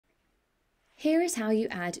Here is how you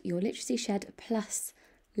add your Literacy Shed Plus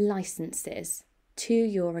licenses to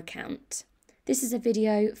your account. This is a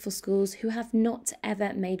video for schools who have not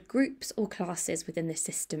ever made groups or classes within the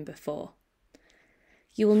system before.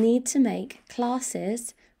 You will need to make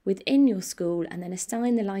classes within your school and then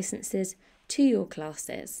assign the licenses to your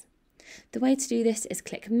classes. The way to do this is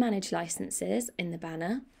click Manage Licenses in the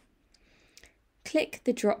banner, click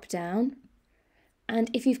the drop down, and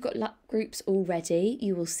if you've got groups already,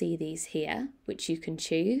 you will see these here, which you can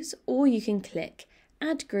choose, or you can click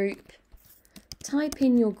Add Group, type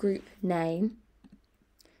in your group name,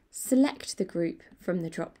 select the group from the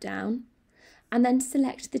drop down, and then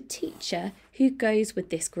select the teacher who goes with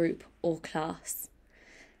this group or class.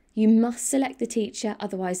 You must select the teacher,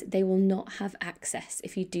 otherwise they will not have access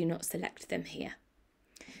if you do not select them here.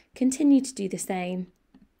 Continue to do the same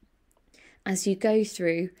as you go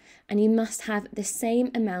through, and you must have the same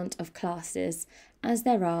amount of classes as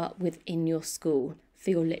there are within your school for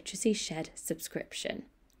your Literacy Shed subscription.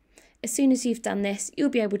 As soon as you've done this, you'll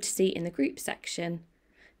be able to see in the group section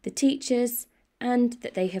the teachers and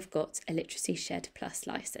that they have got a Literacy Shed Plus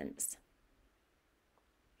licence.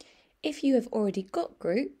 If you have already got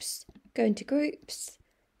groups, go into Groups,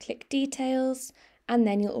 click Details, and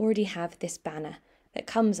then you'll already have this banner that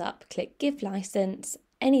comes up. Click Give Licence.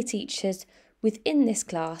 Any teachers within this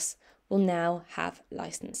class will now have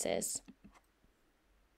licences.